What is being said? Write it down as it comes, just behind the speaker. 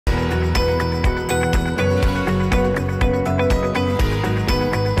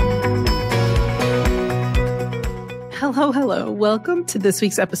Hello, hello. Welcome to this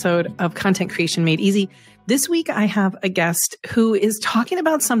week's episode of Content Creation Made Easy. This week, I have a guest who is talking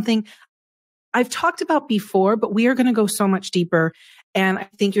about something I've talked about before, but we are going to go so much deeper. And I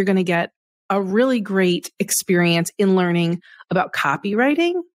think you're going to get a really great experience in learning about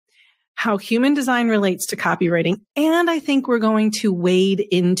copywriting, how human design relates to copywriting. And I think we're going to wade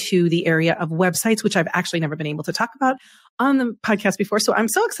into the area of websites, which I've actually never been able to talk about on the podcast before. So I'm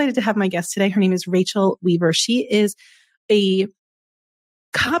so excited to have my guest today. Her name is Rachael Weaver. She is a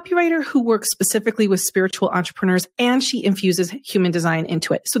copywriter who works specifically with spiritual entrepreneurs, and she infuses human design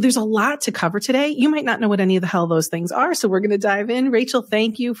into it. So there's a lot to cover today. You might not know what any of the hell those things are. So we're going to dive in. Rachael,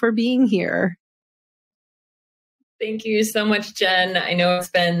 thank you for being here. Thank you so much, Jen. I know it's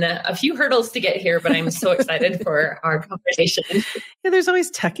been a few hurdles to get here, but I'm so excited for our conversation. Yeah, there's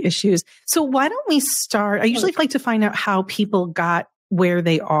always tech issues. So why don't we start? I usually like to find out how people got where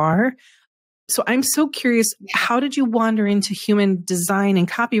they are. So I'm so curious, how did you wander into human design and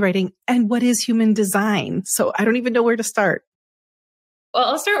copywriting? And what is human design? So I don't even know where to start. Well,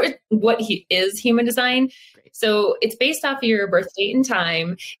 I'll start with what is human design. So it's based off of your birth date and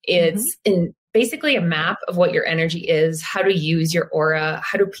time. It's basically a map of what your energy is, how to use your aura,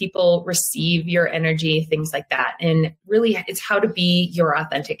 how do people receive your energy, things like that. And really, it's how to be your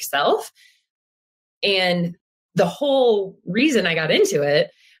authentic self. And the whole reason I got into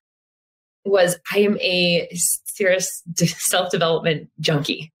it was I am a serious self-development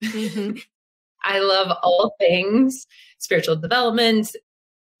junkie. I love all things spiritual development,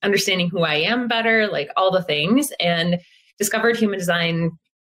 understanding who I am better, like all the things, and discovered human design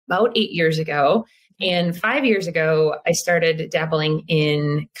about 8 years ago. And 5 years ago, I started dabbling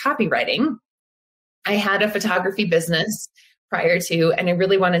in copywriting. I had a photography business prior to, and I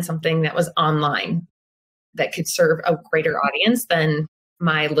really wanted something that was online that could serve a greater audience than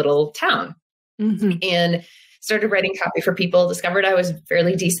my little town. And started writing copy for people, discovered I was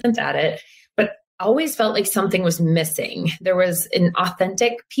fairly decent at it, but always felt like something was missing. There was an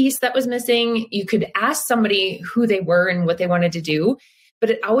authentic piece that was missing. You could ask somebody who they were and what they wanted to do,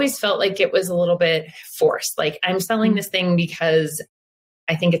 but it always felt like it was a little bit forced. Like, I'm selling this thing because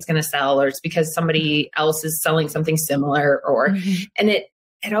I think it's going to sell, or it's because somebody else is selling something similar, or, and it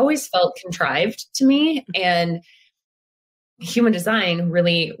always felt contrived to me. And human design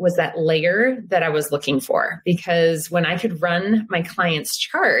really was that layer that I was looking for, because when I could run my client's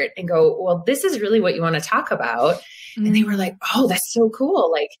chart and go, well, this is really what you want to talk about. And they were like, oh, that's so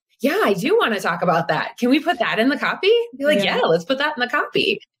cool. Like, yeah, I do want to talk about that. Can we put that in the copy? Be like, yeah, let's put that in the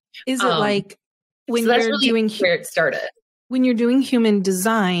copy. Is it like when so you're really doing where it started? When you're doing human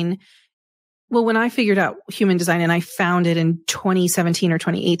design, well, when I figured out human design and I found it in 2017 or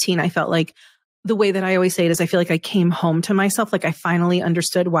 2018, I felt like the way that I always say it is I feel like I came home to myself. Like, I finally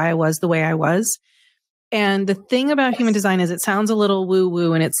understood why I was the way I was. And the thing about human design is it sounds a little woo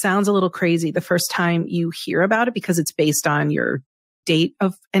woo and it sounds a little crazy the first time you hear about it, because it's based on your date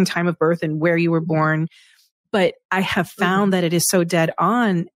of and time of birth and where you were born. But I have found that it is so dead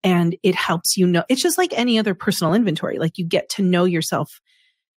on, and it helps you know. It's just like any other personal inventory. Like, you get to know yourself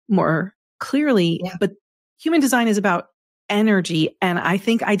more clearly, but human design is about energy. And I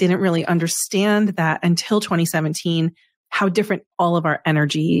think I didn't really understand that until 2017, how different all of our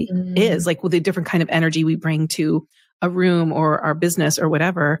energy is, like with the different kind of energy we bring to a room or our business or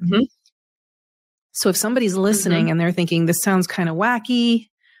whatever. So if somebody's listening and they're thinking, this sounds kind of wacky,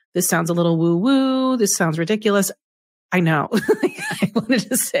 this sounds a little woo woo, this sounds ridiculous. I know. I wanted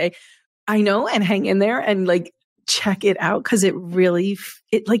to say, I know, and hang in there and like check it out. Cause it really,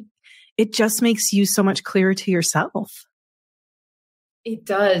 it just makes you so much clearer to yourself. It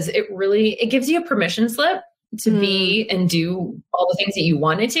does. It gives you a permission slip to be and do all the things that you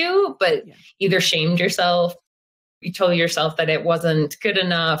wanted to, but either shamed yourself, you told yourself that it wasn't good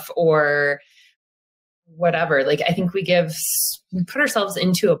enough, or whatever. Like, I think we put ourselves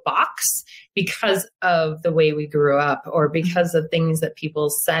into a box because of the way we grew up, or because of things that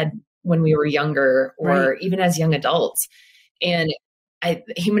people said when we were younger, or even as young adults. And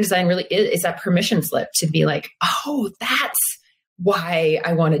human design really is that permission slip to be like, oh, that's why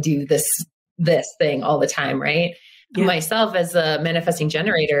I want to do this thing all the time, right? Myself as a manifesting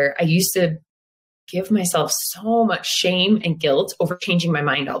generator, I used to give myself so much shame and guilt over changing my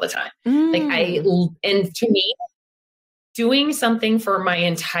mind all the time. And to me, doing something for my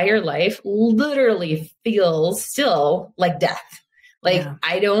entire life literally feels still like death. Like,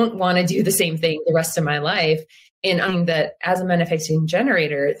 I don't want to do the same thing the rest of my life. And I mean that as a manifesting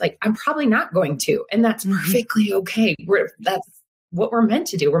generator, like, I'm probably not going to, and that's perfectly okay. That's what we're meant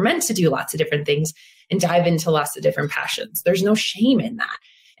to do. We're meant to do lots of different things and dive into lots of different passions. There's no shame in that.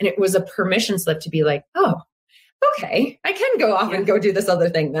 And it was a permission slip to be like, oh, okay, I can go off and go do this other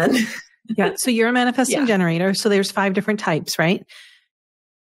thing then. Yeah. So you're a manifesting generator. So there's 5 different types, right?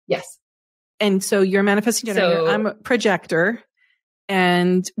 Yes. And so you're a manifesting generator. I'm a projector.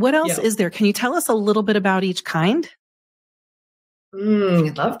 And what else is there? Can you tell us a little bit about each kind?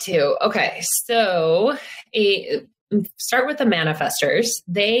 I'd love to. Okay. So start with the manifestors.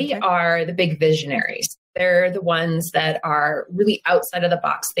 They are the big visionaries. They're the ones that are really outside of the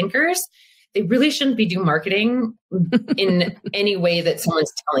box thinkers. They really shouldn't be doing marketing in any way that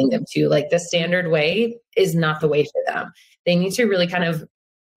someone's telling them to. Like the standard way is not the way for them. They need to really kind of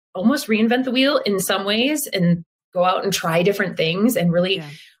almost reinvent the wheel in some ways and go out and try different things and really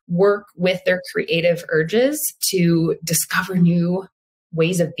work with their creative urges to discover new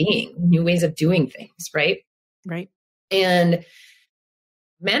ways of being, new ways of doing things, right? Right. And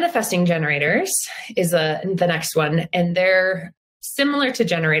manifesting generators is the next one. And they're similar to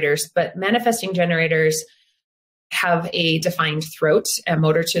generators, but manifesting generators have a defined throat, a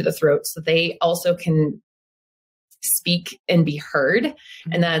motor to the throat. So they also can speak and be heard.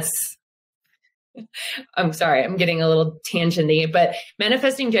 And that's, I'm sorry, I'm getting a little tangenty, but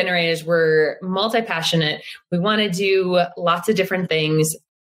manifesting generators, we're multi-passionate. We want to do lots of different things.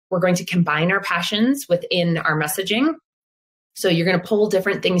 We're going to combine our passions within our messaging. So you're going to pull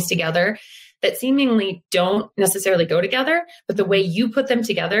different things together that seemingly don't necessarily go together, but the way you put them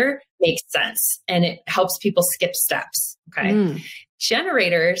together makes sense and it helps people skip steps. Okay.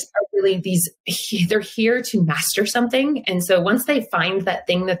 Generators are really they're here to master something. And so once they find that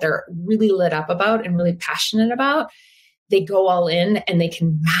thing that they're really lit up about and really passionate about, they go all in and they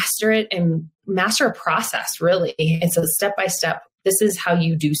can master it and master a process. Really. It's a step-by-step. This is how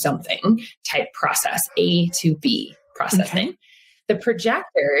you do something type process, A to B processing. Okay. The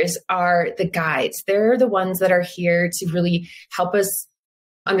projectors are the guides. They're the ones that are here to really help us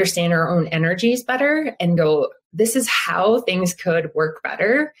understand our own energies better and go, this is how things could work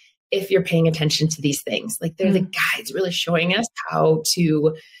better if you're paying attention to these things. Like they're the guides really showing us how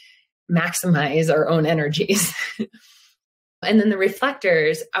to maximize our own energies. And then the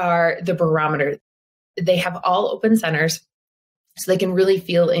reflectors are the barometer. They have all open centers so they can really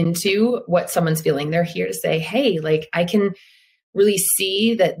feel into what someone's feeling. They're here to say, hey, like I can really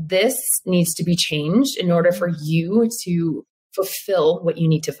see that this needs to be changed in order for you to fulfill what you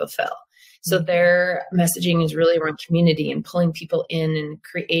need to fulfill. So their messaging is really around community and pulling people in and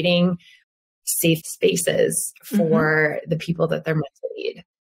creating safe spaces for the people that they're meant to lead.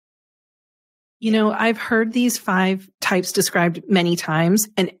 You know, I've heard these 5 types described many times,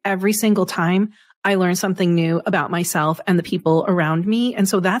 and every single time I learn something new about myself and the people around me. And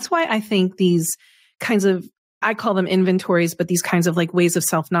so that's why I think these kinds of, I call them inventories, but these kinds of like ways of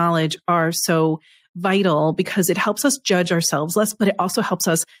self-knowledge are so vital because it helps us judge ourselves less, but it also helps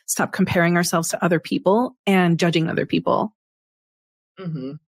us stop comparing ourselves to other people and judging other people.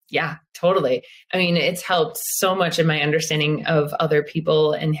 Yeah, totally. I mean, it's helped so much in my understanding of other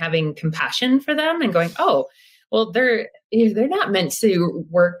people and having compassion for them and going, oh, well, they're not meant to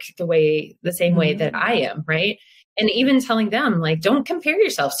work the same way that I am. Right. And even telling them like, don't compare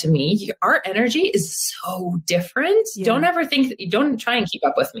yourselves to me. Our energy is so different. Don't ever think, don't try and keep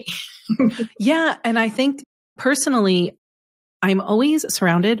up with me. Yeah. And I think personally, I'm always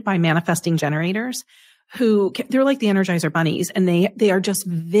surrounded by manifesting generators who they're like the Energizer bunnies and they are just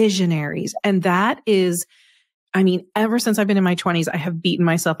visionaries. And that is, I mean, ever since I've been in my 20s, I have beaten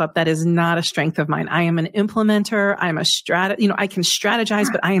myself up. That is not a strength of mine. I am an implementer. I'm a I can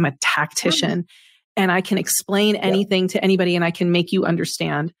strategize, but I am a tactician. And I can explain anything to anybody and I can make you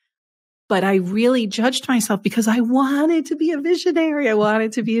understand. But I really judged myself because I wanted to be a visionary. I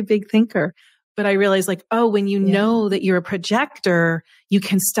wanted to be a big thinker. But I realized like, oh, when you know that you're a projector, you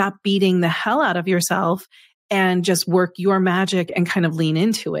can stop beating the hell out of yourself and just work your magic and kind of lean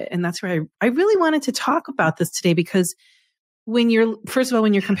into it. And that's where I really wanted to talk about this today because first of all,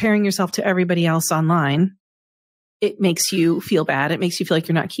 when you're comparing yourself to everybody else online, it makes you feel bad. It makes you feel like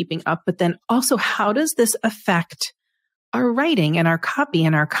you're not keeping up. But then also, how does this affect our writing and our copy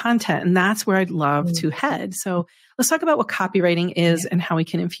and our content? And that's where I'd love to head. So let's talk about what copywriting is and how we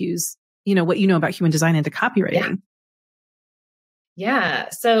can infuse, what you know about human design into copywriting. Yeah.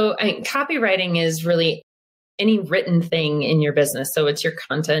 So copywriting is really any written thing in your business. So it's your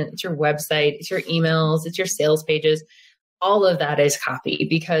content, it's your website, it's your emails, it's your sales pages. All of that is copy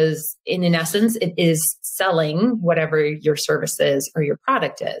because in essence, it is selling whatever your service is or your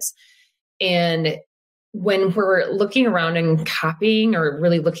product is. And when we're looking around and copying or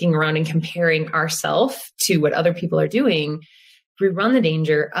really looking around and comparing ourselves to what other people are doing, we run the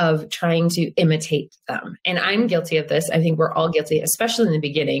danger of trying to imitate them. And I'm guilty of this. I think we're all guilty, especially in the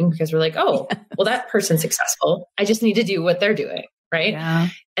beginning, because we're like, oh, well, that person's successful. I just need to do what they're doing. Right. Yeah.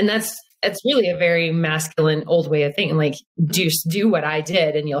 And it's really a very masculine old way of thinking, like, just do what I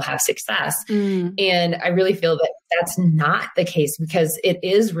did and you'll have success. And I really feel that that's not the case, because it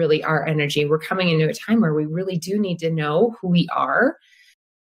is really our energy. We're coming into a time where we really do need to know who we are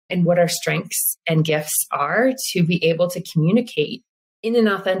and what our strengths and gifts are to be able to communicate in an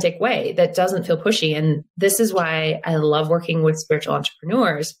authentic way that doesn't feel pushy. And this is why I love working with spiritual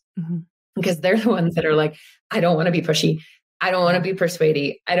entrepreneurs, because they're the ones that are like, I don't want to be pushy. I don't want to be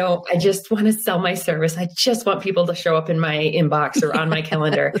persuadey. I just want to sell my service. I just want people to show up in my inbox or on my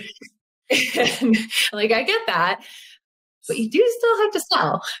calendar. And like, I get that, but you do still have to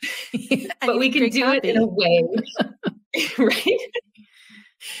sell, but we can do it in a way, right?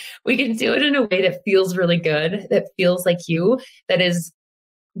 We can do it in a way that feels really good, that feels like you, that is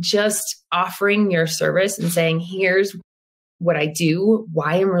just offering your service and saying, here's what I do,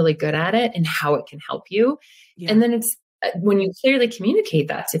 why I'm really good at it, and how it can help you. Yeah. And then it's, when you clearly communicate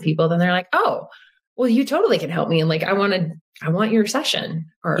that to people, then they're like, oh, well, you totally can help me. And like, I want your session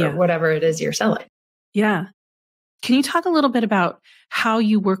or whatever it is you're selling. Yeah. Can you talk a little bit about how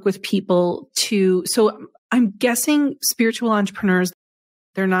you work with people so I'm guessing spiritual entrepreneurs,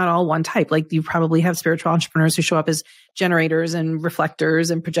 they're not all one type. Like, you probably have spiritual entrepreneurs who show up as generators and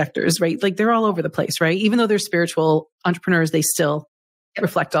reflectors and projectors, right? Like, they're all over the place, right? Even though they're spiritual entrepreneurs, they still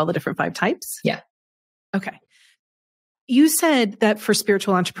reflect all the different 5 types. Yeah. Okay. You said that for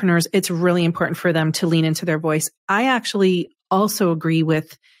spiritual entrepreneurs, it's really important for them to lean into their voice. I actually also agree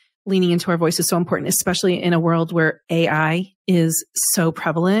with leaning into our voice is so important, especially in a world where AI is so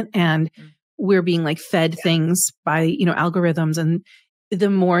prevalent and we're being like fed things by, algorithms. And the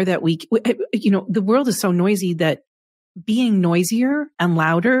more that the world is so noisy that being noisier and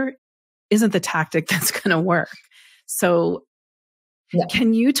louder isn't the tactic that's going to work. So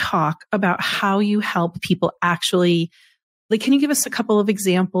can you talk about how you help people actually, can you give us a couple of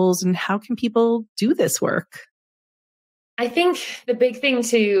examples and how can people do this work? I think the big thing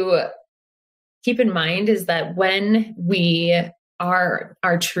to keep in mind is that when we are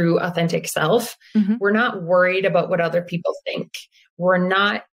our true authentic self, we're not worried about what other people think. We're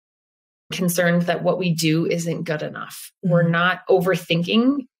not concerned that what we do isn't good enough. We're not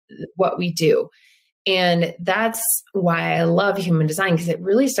overthinking what we do. And that's why I love human design, because it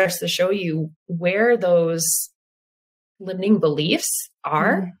really starts to show you where those limiting beliefs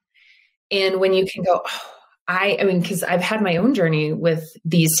are. And when you can go, because I've had my own journey with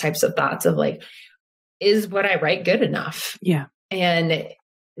these types of thoughts of like, is what I write good enough? Yeah. And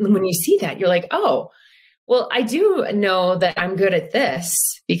when you see that, you're like, oh, well, I do know that I'm good at this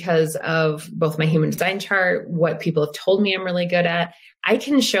because of both my human design chart, what people have told me I'm really good at. I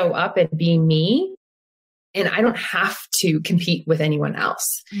can show up and be me, and I don't have to compete with anyone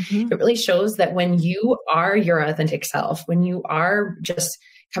else. It really shows that when you are your authentic self, when you are just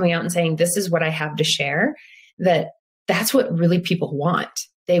coming out and saying, this is what I have to share, that's what really people want.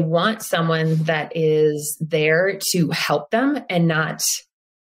 They want someone that is there to help them and not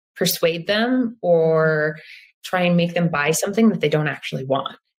persuade them or try and make them buy something that they don't actually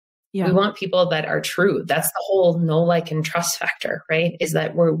want. Yeah. We want people that are true. That's the whole know, like, and trust factor, right? Is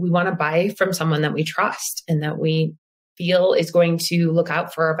that we want to buy from someone that we trust and that we feel is going to look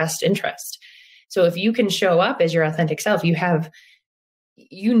out for our best interest. So if you can show up as your authentic self, with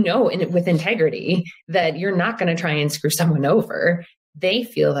integrity that you're not going to try and screw someone over. They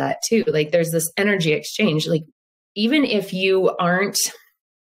feel that too. Like, there's this energy exchange. Like, even if you aren't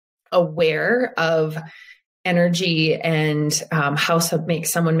aware of energy and how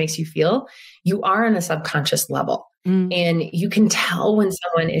someone makes you feel, you are on a subconscious level. And you can tell when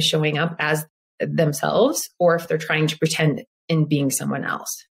someone is showing up as themselves or if they're trying to pretend in being someone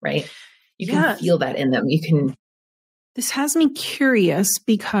else, right? You can feel that in them. This has me curious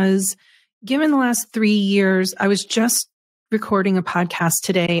because given the last 3 years, I was just recording a podcast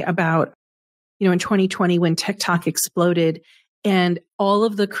today about, in 2020 when TikTok exploded and all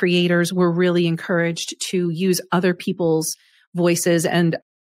of the creators were really encouraged to use other people's voices and,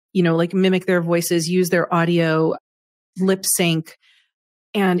 mimic their voices, use their audio, lip sync.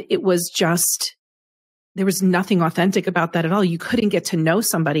 And it was just, there was nothing authentic about that at all. You couldn't get to know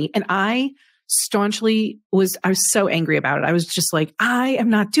somebody. And I was so angry about it. I was just like, I am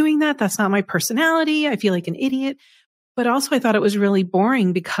not doing that. That's not my personality. I feel like an idiot. But also I thought it was really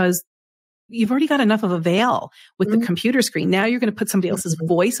boring because you've already got enough of a veil with the computer screen. Now you're going to put somebody else's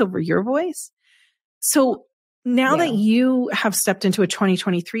voice over your voice. So now that you have stepped into a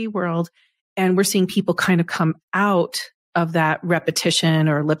 2023 world and we're seeing people kind of come out of that repetition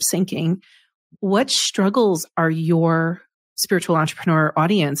or lip syncing. What struggles are your spiritual entrepreneur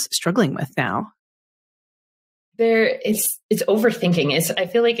audience struggling with now? It's overthinking. I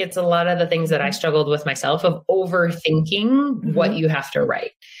feel like it's a lot of the things that I struggled with myself, of overthinking what you have to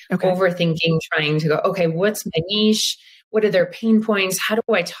write. Okay. Overthinking, trying to go, okay, what's my niche? What are their pain points? How do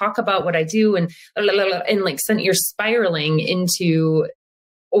I talk about what I do? And like, you're spiraling into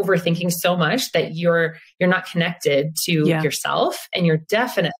overthinking so much that you're not connected to yourself, and you're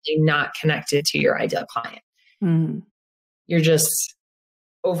definitely not connected to your ideal client. Mm. You're just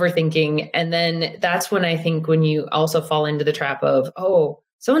overthinking. And then that's when I think when you also fall into the trap of, oh,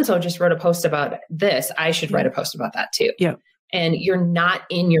 so-and-so just wrote a post about this, I should write a post about that too. Yeah. And you're not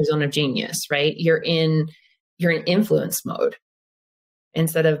in your zone of genius, right? You're in influence mode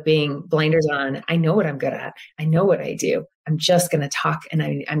instead of being blinders on. I know what I'm good at. I know what I do. I'm just going to talk, and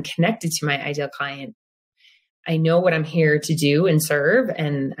I'm connected to my ideal client. I know what I'm here to do and serve,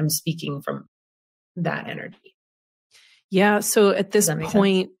 and I'm speaking from that energy. Yeah. So at this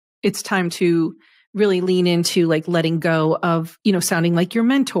point, it's time to really lean into like letting go of, sounding like your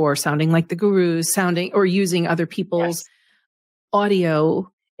mentor, sounding like the gurus, or using other people's audio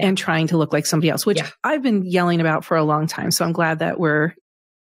and trying to look like somebody else, which I've been yelling about for a long time. So I'm glad that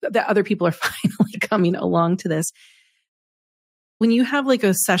other people are finally coming along to this. When you have like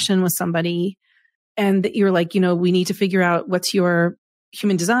a session with somebody and that you're like, we need to figure out what's your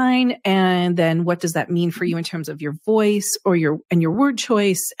human design, and then what does that mean for you in terms of your voice or your word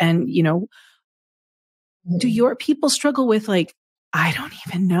choice, and do your people struggle with like, I don't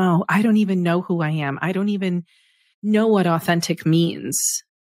even know who I am, I don't even know what authentic means?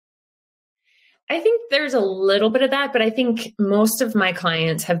 I think there's a little bit of that, but I think most of my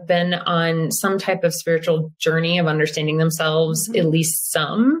clients have been on some type of spiritual journey of understanding themselves, at least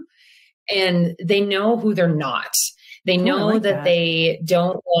some, and they know who they're not. They know that they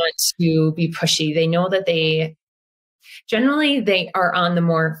don't want to be pushy. They know that they are on the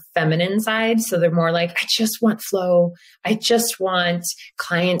more feminine side. So they're more like, I just want flow. I just want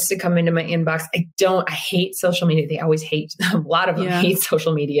clients to come into my inbox. I hate social media. They always hate, a lot of them hate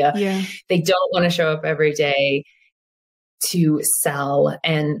social media. Yeah. They don't want to show up every day to sell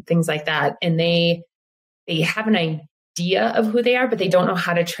and things like that. And they have an idea of who they are, but they don't know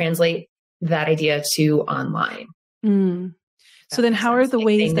how to translate that idea to online. Mm. So then how are the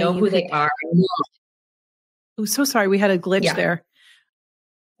ways they know who they are? Oh, so sorry. We had a glitch there.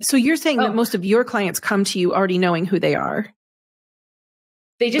 So you're saying that most of your clients come to you already knowing who they are.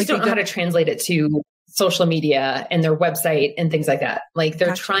 They just don't know how to translate it to social media and their website and things like that. Like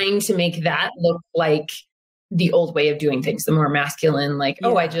they're trying to make that look like the old way of doing things, the more masculine, like,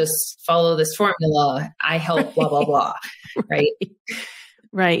 I just follow this formula. I help, blah, blah, blah. Right.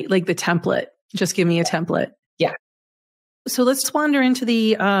 Right. Like the template. Just give me a template. Yeah. So let's wander into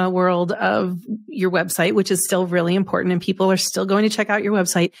the world of your website, which is still really important, and people are still going to check out your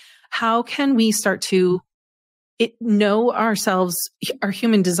website. How can we start to know ourselves, our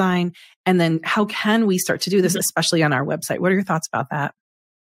human design, and then how can we start to do this, especially on our website? What are your thoughts about that?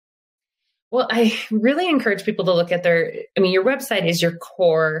 Well, I really encourage people to look at your website is your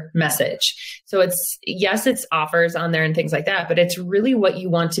core message. So it's offers on there and things like that, but it's really what you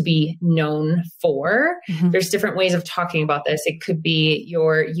want to be known for. Mm-hmm. There's different ways of talking about this. It could be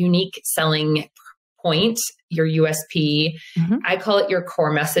your unique selling point, your USP. Mm-hmm. I call it your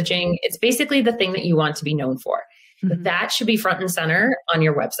core messaging. It's basically the thing that you want to be known for. Mm-hmm. That should be front and center on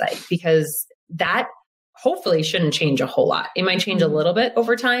your website, because that hopefully shouldn't change a whole lot. It might change a little bit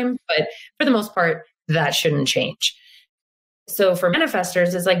over time, but for the most part, that shouldn't change. So for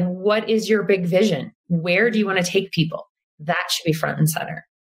manifestors, it's like, what is your big vision? Where do you want to take people? That should be front and center.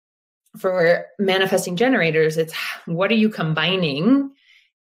 For manifesting generators, it's what are you combining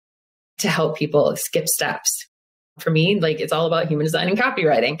to help people skip steps? For me, like it's all about human design and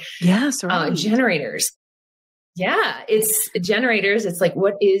copywriting. Yes, right. Generators. Yeah, it's generators. It's like,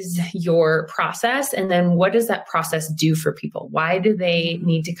 what is your process? And then what does that process do for people? Why do they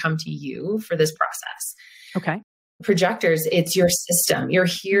need to come to you for this process? Okay. Projectors, it's your system. You're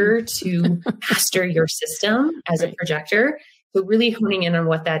here to master your system as a projector. So really honing in on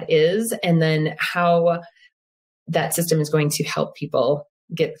what that is, and then how that system is going to help people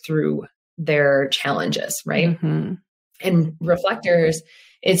get through their challenges, right? Mm-hmm. And reflectors,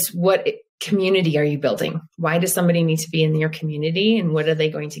 it's what community are you building? Why does somebody need to be in your community? And what are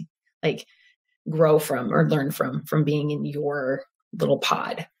they going to like grow from or learn from being in your little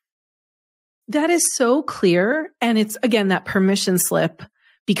pod? That is so clear. And it's, again, that permission slip,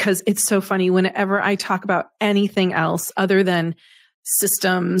 because it's so funny whenever I talk about anything else other than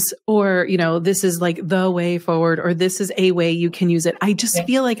systems or, this is like the way forward, or this is a way you can use it. I just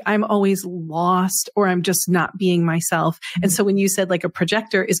feel like I'm always lost or I'm just not being myself. Mm-hmm. And so when you said like a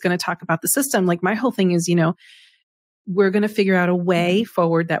projector is going to talk about the system, like my whole thing is, we're going to figure out a way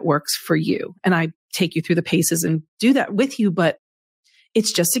forward that works for you. And I take you through the paces and do that with you. But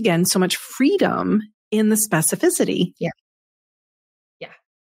it's just, again, so much freedom in the specificity. Yeah.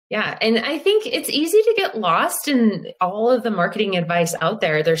 Yeah. And I think it's easy to get lost in all of the marketing advice out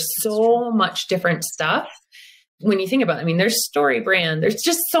there. There's so much different stuff. When you think about it, there's story brand, there's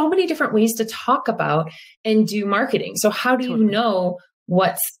just so many different ways to talk about and do marketing. So how do you know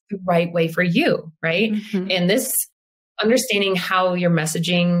what's the right way for you? Right. Mm-hmm. And this understanding how your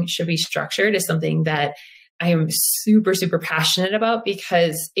messaging should be structured is something that I am super, super passionate about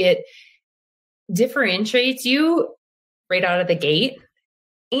because it differentiates you right out of the gate.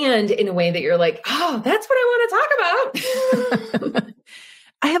 And in a way that you're like, oh, that's what I want to talk about.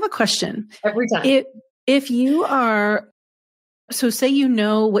 I have a question. Every time. If you are, so say you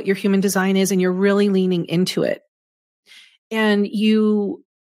know what your human design is and you're really leaning into it. And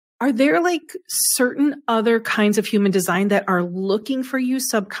are there like certain other kinds of human design that are looking for you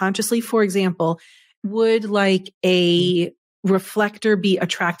subconsciously? For example, would like a reflector be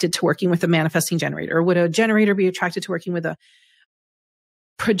attracted to working with a manifesting generator? Or would a generator be attracted to working with a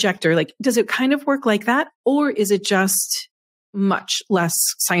projector? Like, does it kind of work like that? Or is it just much less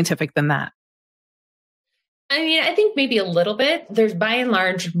scientific than that? I think maybe a little bit. There's by and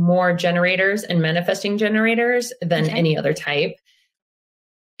large more generators and manifesting generators than any other type.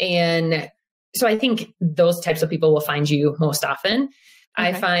 And so I think those types of people will find you most often. Okay.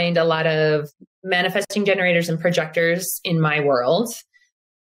 I find a lot of manifesting generators and projectors in my world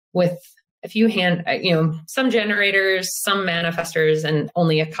with a few some generators, some manifestors, and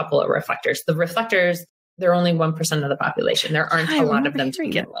only a couple of reflectors. The reflectors, they're only 1% of the population. There aren't a lot of them to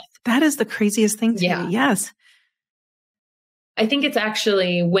begin with. That is the craziest thing to me. Yes. I think it's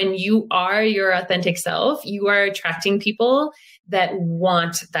actually when you are your authentic self, you are attracting people that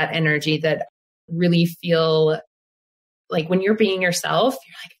want that energy, that really feel like when you're being yourself,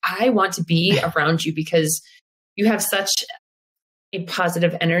 you're like, I want to be around you because you have such a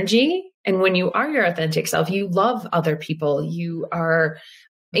positive energy. And when you are your authentic self, you love other people. You are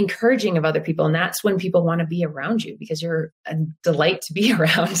encouraging of other people. And that's when people want to be around you because you're a delight to be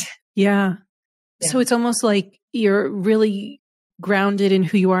around. Yeah. So it's almost like you're really grounded in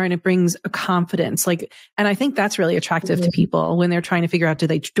who you are and it brings a confidence. And I think that's really attractive to people when they're trying to figure out,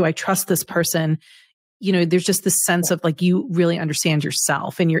 do I trust this person? There's just this sense of like, you really understand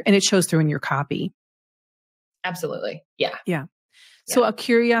yourself and it shows through in your copy. Absolutely. Yeah. Yeah. So a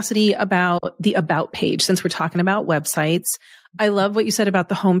curiosity about the about page, since we're talking about websites, I love what you said about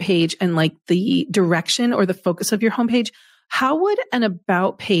the homepage and like the direction or the focus of your homepage. How would an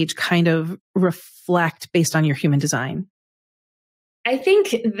about page kind of reflect based on your human design? I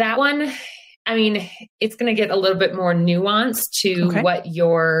think that one, it's going to get a little bit more nuanced to what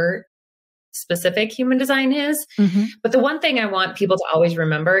your specific human design is. Mm-hmm. But the one thing I want people to always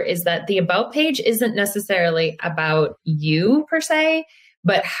remember is that the about page isn't necessarily about you per se,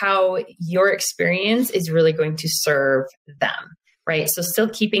 but how your experience is really going to serve them, right? So still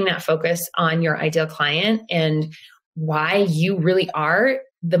keeping that focus on your ideal client and why you really are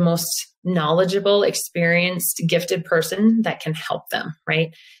the most knowledgeable, experienced, gifted person that can help them,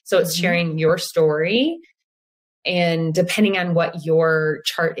 right? So it's sharing your story. And depending on what your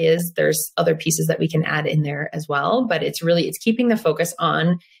chart is, there's other pieces that we can add in there as well. But it's keeping the focus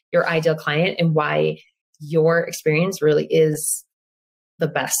on your ideal client and why your experience really is the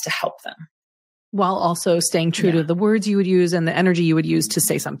best to help them. While also staying true to the words you would use and the energy you would use to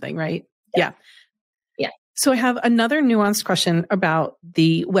say something, right? Yeah. So I have another nuanced question about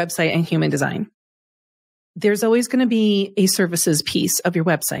the website and human design. There's always going to be a services piece of your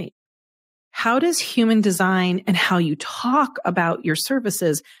website. How does human design and how you talk about your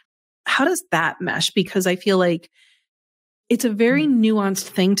services, how does that mesh? Because I feel like it's a very nuanced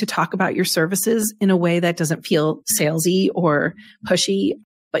thing to talk about your services in a way that doesn't feel salesy or pushy,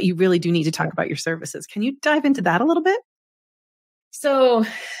 but you really do need to talk about your services. Can you dive into that a little bit? So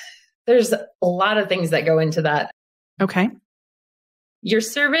there's a lot of things that go into that. Okay. Your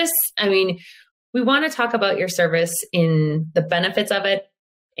service, we want to talk about your service in the benefits of it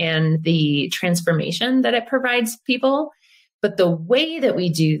and the transformation that it provides people. But the way that we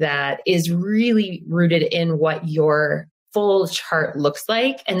do that is really rooted in what your full chart looks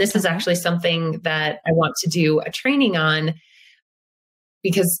like. And this is actually something that I want to do a training on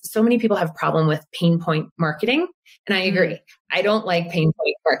because so many people have problem with pain point marketing. And I agree. I don't like pain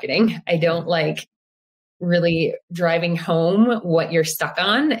point marketing. I don't like really driving home what you're stuck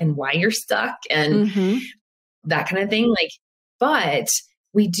on and why you're stuck and that kind of thing. Like, but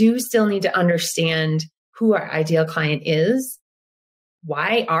we do still need to understand who our ideal client is.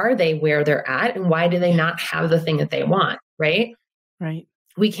 Why are they where they're at? And why do they not have the thing that they want? Right. Right.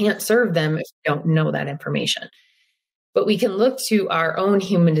 We can't serve them if we don't know that information. But we can look to our own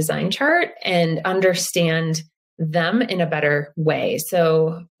human design chart and understand them in a better way.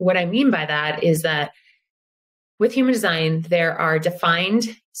 So what I mean by that is that with human design, there are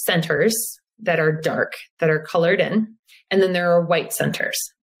defined centers that are dark, that are colored in, and then there are white centers.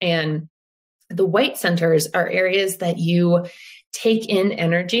 And the white centers are areas that you take in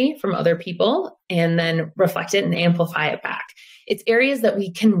energy from other people and then reflect it and amplify it back. It's areas that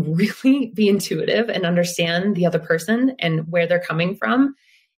we can really be intuitive and understand the other person and where they're coming from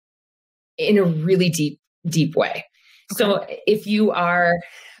in a really deep way. Okay. So if you are,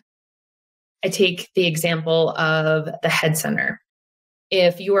 I take the example of the head center.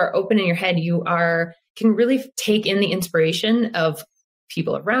 If you are open in your head, can really take in the inspiration of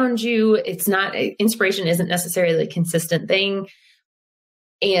people around you. It's not, inspiration isn't necessarily a consistent thing.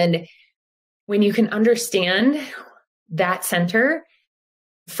 And when you can understand that center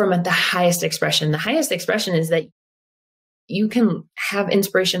from the highest expression is that you can have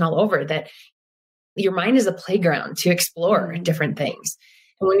inspiration all over, that your mind is a playground to explore different things.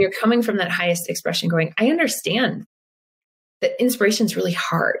 And when you're coming from that highest expression going, I understand that inspiration is really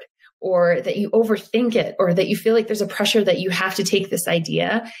hard, or that you overthink it, or that you feel like there's a pressure that you have to take this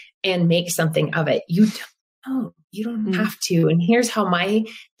idea and make something of it. You don't have to. And here's how my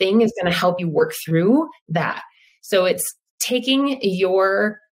thing is going to help you work through that. So it's taking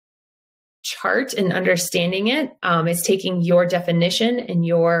your chart and understanding it. It's taking your definition and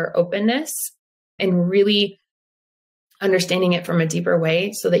your openness and really understanding it from a deeper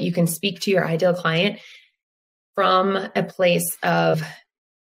way so that you can speak to your ideal client from a place of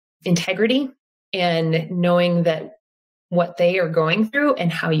integrity and knowing that what they are going through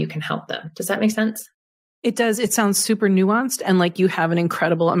and how you can help them. Does that make sense? It does. It sounds super nuanced, and like you have an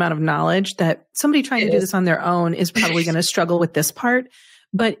incredible amount of knowledge that somebody trying to do this on their own is probably going to struggle with this part.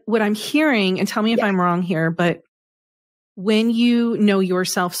 But what I'm hearing, and tell me if I'm wrong here, but when you know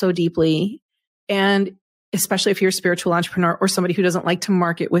yourself so deeply, and especially if you're a spiritual entrepreneur or somebody who doesn't like to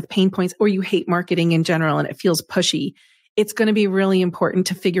market with pain points, or you hate marketing in general and it feels pushy, it's going to be really important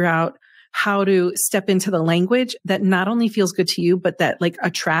to figure out how to step into the language that not only feels good to you, but that like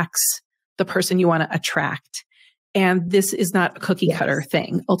attracts the person you want to attract. And this is not a cookie cutter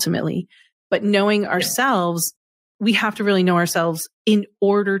thing ultimately, but knowing ourselves, we have to really know ourselves in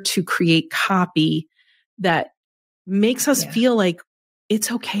order to create copy that makes us feel like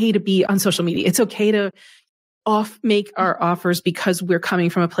it's okay to be on social media. It's okay to make our offers because we're coming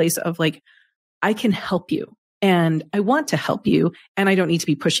from a place of like, I can help you and I want to help you and I don't need to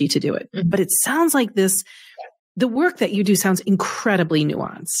be pushy to do it. But it sounds like the work that you do sounds incredibly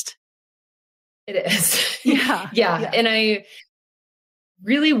nuanced. It is. Yeah. And I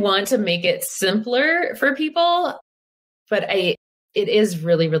really want to make it simpler for people, but it is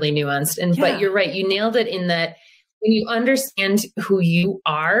really, really nuanced. And, but you're right. You nailed it in that when you understand who you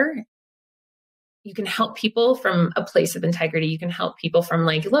are, you can help people from a place of integrity. You can help people from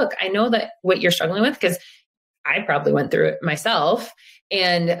like, look, I know that what you're struggling with, because I probably went through it myself,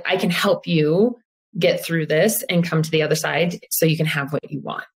 and I can help you get through this and come to the other side so you can have what you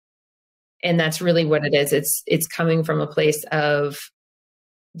want. And that's really what it is. It's coming from a place of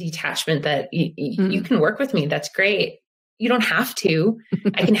detachment that you can work with me. That's great. You don't have to.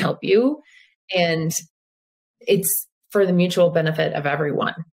 I can help you. And it's for the mutual benefit of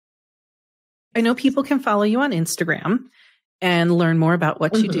everyone. I know people can follow you on Instagram and learn more about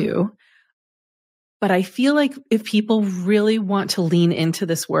what you do. But I feel like if people really want to lean into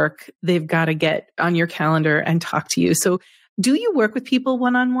this work, they've got to get on your calendar and talk to you. So do you work with people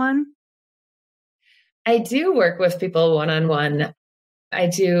one-on-one? I do work with people one-on-one. I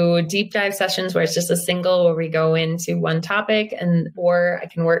do deep dive sessions where it's just a single where we go into one topic, or I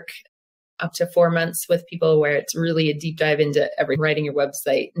can work up to 4 months with people where it's really a deep dive into writing your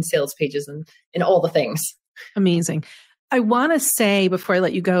website and sales pages and all the things. Amazing. I want to say before I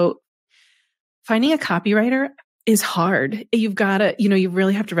let you go, finding a copywriter is hard. You've got to, you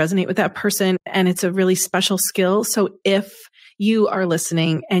really have to resonate with that person, and it's a really special skill. So if you are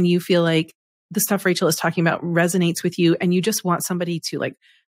listening and you feel like the stuff Rachael is talking about resonates with you and you just want somebody to like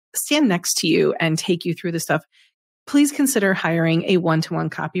stand next to you and take you through the stuff, please consider hiring a one-to-one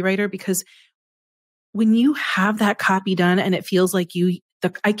copywriter, because when you have that copy done and it feels like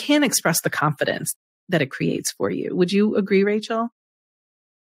I can't express the confidence that it creates for you. Would you agree, Rachael?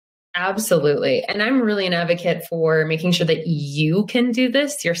 Absolutely. And I'm really an advocate for making sure that you can do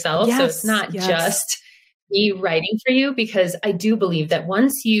this yourself. Yes, so it's not just me writing for you, because I do believe that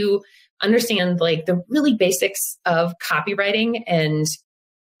once you understand like the really basics of copywriting and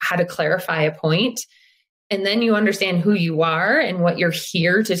how to clarify a point, and then you understand who you are and what you're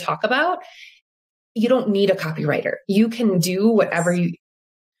here to talk about, you don't need a copywriter. You can do whatever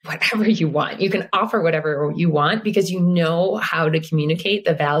you want. You can offer whatever you want because you know how to communicate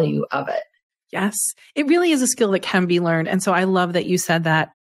the value of it. Yes, it really is a skill that can be learned. And so I love that you said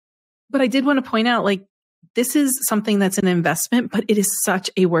that. But I did want to point out, like, this is something that's an investment, but it is such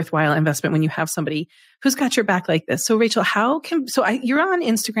a worthwhile investment when you have somebody who's got your back like this. So Rachael, you're on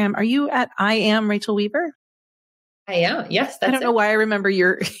Instagram. Are you at I am Rachael Weaver? I am. Yes. I don't know why I remember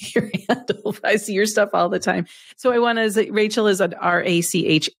your handle. I see your stuff all the time. So I want to say Rachael is on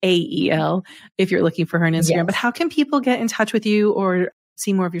Rachael if you're looking for her on Instagram. Yes. But how can people get in touch with you or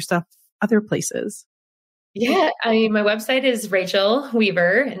see more of your stuff other places? Yeah. My website is Rachael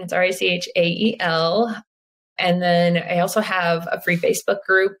Weaver, and it's Rachael. And then I also have a free Facebook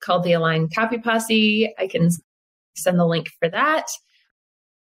group called the Aligned Copy Posse. I can send the link for that.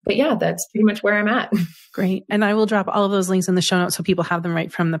 But yeah, that's pretty much where I'm at. Great. And I will drop all of those links in the show notes so people have them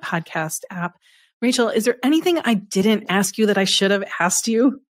right from the podcast app. Rachael, is there anything I didn't ask you that I should have asked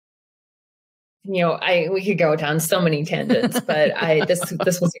you? You know, we could go down so many tangents, but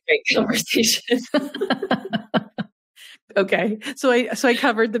this was a great conversation. Okay. So I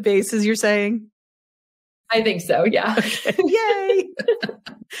covered the bases, you're saying? I think so. Yeah. Okay. Yay.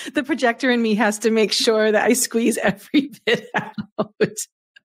 The projector in me has to make sure that I squeeze every bit out.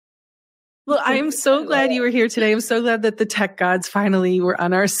 Well, I'm so glad you were here today. I'm so glad that the tech gods finally were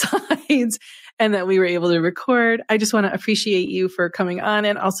on our sides and that we were able to record. I just want to appreciate you for coming on,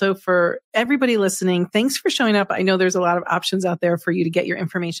 and also for everybody listening. Thanks for showing up. I know there's a lot of options out there for you to get your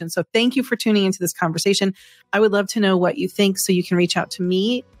information. So thank you for tuning into this conversation. I would love to know what you think. So you can reach out to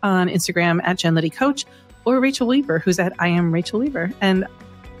me on Instagram at Jen Liddy Coach, or Rachael Weaver, who's at I am Rachael Weaver. And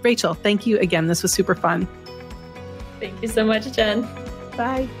Rachael, thank you again. This was super fun. Thank you so much, Jen.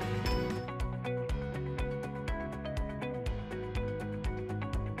 Bye.